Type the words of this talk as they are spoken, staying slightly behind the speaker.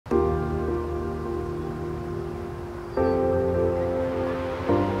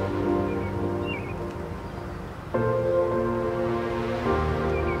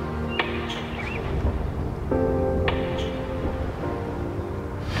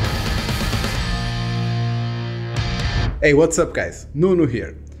Hey, what's up guys? Nuno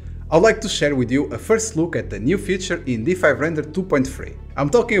here. I'd like to share with you a first look at the new feature in D5 Render 2.3. I'm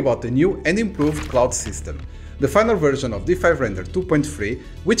talking about the new and improved cloud system. The final version of D5 Render 2.3,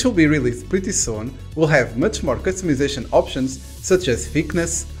 which will be released pretty soon, will have much more customization options such as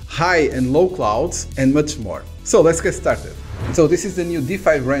thickness, high and low clouds, and much more. So let's get started. So this is the new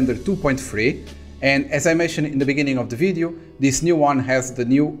D5 Render 2.3, and as I mentioned in the beginning of the video, this new one has the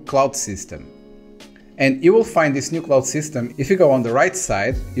new cloud system. And you will find this new cloud system, if you go on the right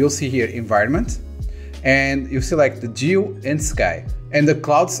side, you'll see here environment, and you select the geo and sky. And the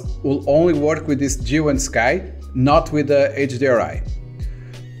clouds will only work with this geo and sky, not with the HDRI.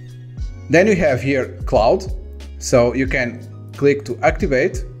 Then you have here cloud, so you can click to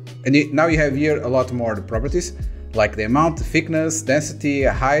activate, and now you have here a lot more properties, like the amount, the thickness, density,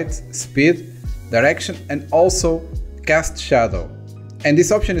 height, speed, direction, and also cast shadow. And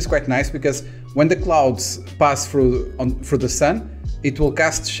this option is quite nice because when the clouds pass through the sun, it will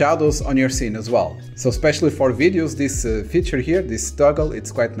cast shadows on your scene as well. So especially for videos, this feature here, this toggle,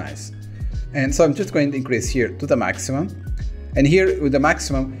 it's quite nice. And so I'm just going to increase here to the maximum. And here with the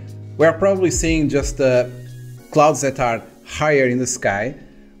maximum, we're probably seeing just the clouds that are higher in the sky,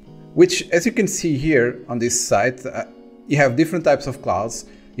 which, as you can see here on this site, you have different types of clouds.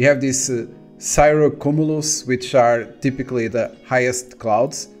 You have these cirrocumulus, which are typically the highest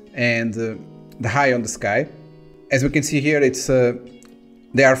clouds, and the high on the sky. As we can see here,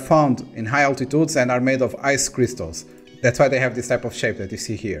 they are found in high altitudes and are made of ice crystals. That's why they have this type of shape that you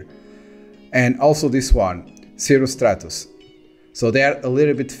see here. And also this one, cirrostratus. So they are a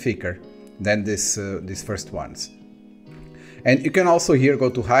little bit thicker than these first ones. And you can also here go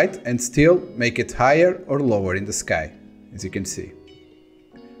to height and still make it higher or lower in the sky, as you can see.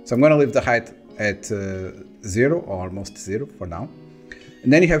 So I'm going to leave the height at 0 or almost 0 for now.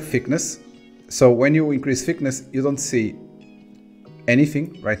 And then you have thickness. So when you increase thickness, you don't see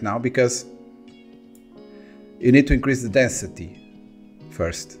anything right now because you need to increase the density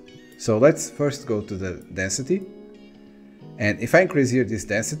first. So let's first go to the density. And if I increase here this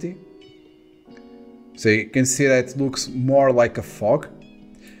density, so you can see that it looks more like a fog.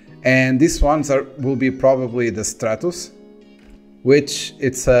 And these ones will be probably the stratus, which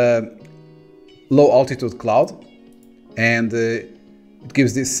it's a low altitude cloud, and it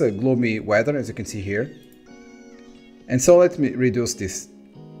gives this gloomy weather, as you can see here. And so let me reduce this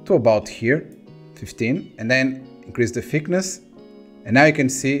to about here, 15, and then increase the thickness. And now you can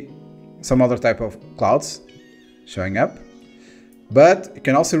see some other type of clouds showing up. But you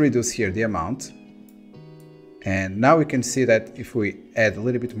can also reduce here the amount. And now we can see that if we add a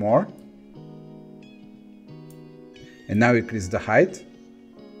little bit more, and now increase the height,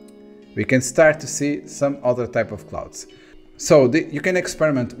 we can start to see some other type of clouds. So you can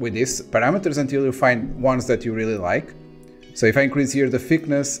experiment with these parameters until you find ones that you really like. So if I increase here the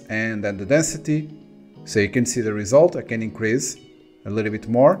thickness and then the density, so you can see the result, I can increase a little bit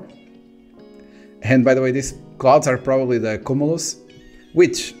more. And by the way, these clouds are probably the cumulus,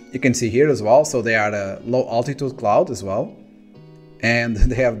 which you can see here as well. So they are a low altitude cloud as well. And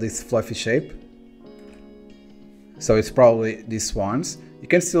they have this fluffy shape. So it's probably these ones. You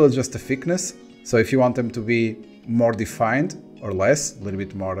can still adjust the thickness. So if you want them to be more defined or less, a little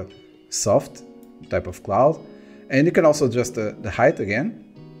bit more soft type of cloud. And you can also adjust the height again.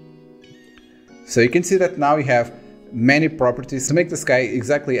 So you can see that now you have many properties to make the sky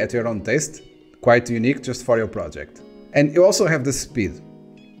exactly at your own taste, quite unique just for your project. And you also have the speed.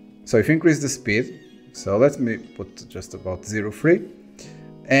 So if you increase the speed, so let me put just about 0.3.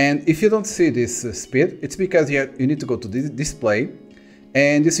 And if you don't see this speed, it's because you need to go to the display,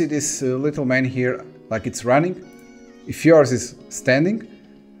 and you see this little man here, like it's running. If yours is standing,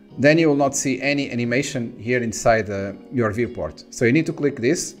 then you will not see any animation here inside your viewport. So you need to click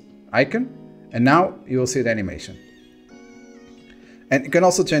this icon, and now you will see the animation. And you can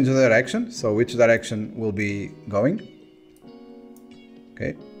also change the direction, so which direction will be going.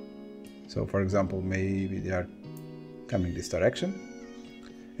 Okay, so for example, maybe they are coming this direction.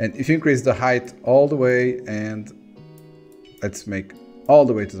 And if you increase the height all the way, and let's make all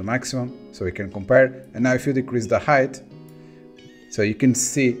the way to the maximum so we can compare. And now if you decrease the height, so you can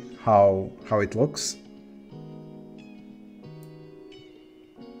see how it looks.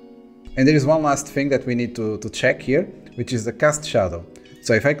 And there is one last thing that we need to check here, which is the cast shadow.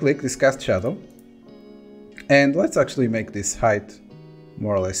 So if I click this cast shadow, and let's actually make this height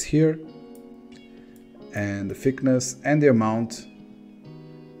more or less here, and the thickness and the amount,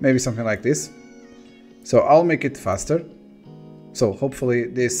 maybe something like this. So I'll make it faster. So hopefully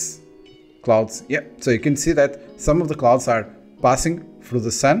these clouds, yeah, so you can see that some of the clouds are passing through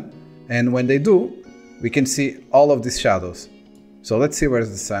the sun, and when they do, we can see all of these shadows. So let's see where's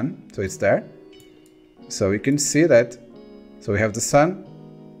the sun. So it's there. So you can see that. So we have the sun.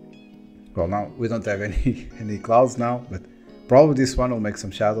 Well, now we don't have any clouds now, but probably this one will make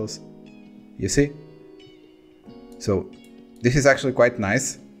some shadows. You see? So this is actually quite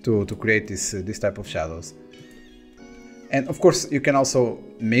nice to create this type of shadows. And of course, you can also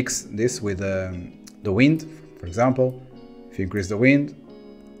mix this with the wind, for example. If you increase the wind,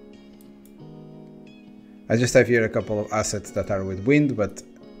 I just have here a couple of assets that are with wind, but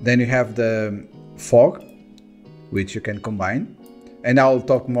then you have the fog, which you can combine. And I'll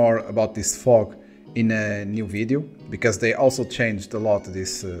talk more about this fog in a new video, because they also changed a lot of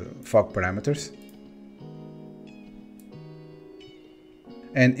these fog parameters.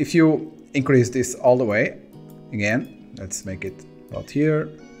 And if you increase this all the way, again, let's make it about here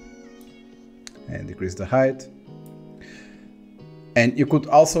and decrease the height. And you could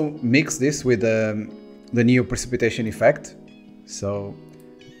also mix this with the new precipitation effect. So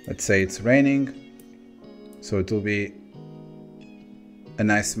let's say it's raining, so it will be a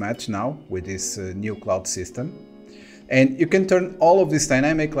nice match now with this new cloud system. And you can turn all of this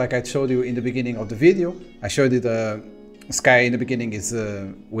dynamic, like I showed you in the beginning of the video. I showed you the sky in the beginning is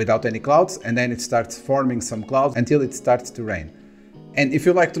without any clouds, and then it starts forming some clouds until it starts to rain. And if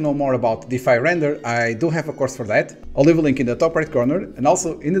you'd like to know more about DeFi render, I do have a course for that. I'll leave a link in the top right corner and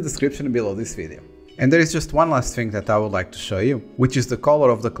also in the description below this video. And there is just one last thing that I would like to show you, which is the color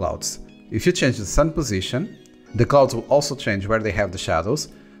of the clouds. If you change the sun position, the clouds will also change where they have the shadows.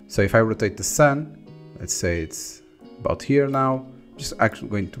 So if I rotate the sun, let's say it's about here now, just actually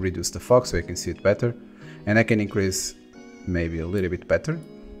going to reduce the fog so you can see it better. And I can increase maybe a little bit better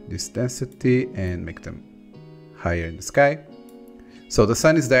this density and make them higher in the sky. So the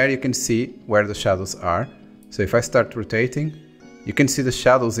sun is there, you can see where the shadows are. So if I start rotating, you can see the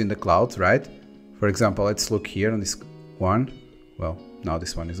shadows in the clouds, right? For example, let's look here on this one. Well, now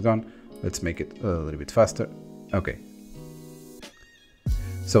this one is gone. Let's make it a little bit faster. Okay.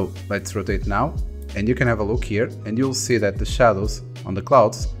 So let's rotate now, and you can have a look here, and you'll see that the shadows on the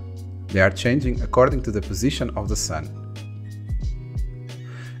clouds, they are changing according to the position of the sun.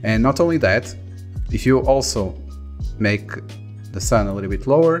 And not only that, if you also make the sun a little bit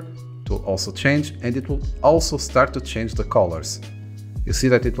lower, it will also change, and it will also start to change the colors. You see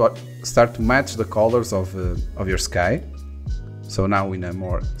that it will start to match the colors of your sky. So now in a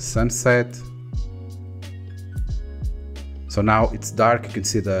more sunset. So now it's dark, you can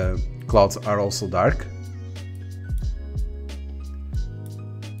see the clouds are also dark.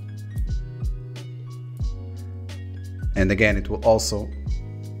 And again, it will also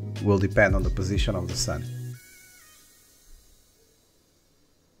depend on the position of the sun.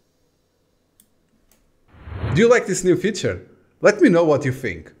 Do you like this new feature? Let me know what you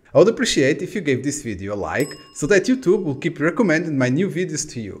think. I would appreciate if you gave this video a like, so that YouTube will keep recommending my new videos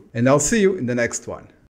to you. And I'll see you in the next one.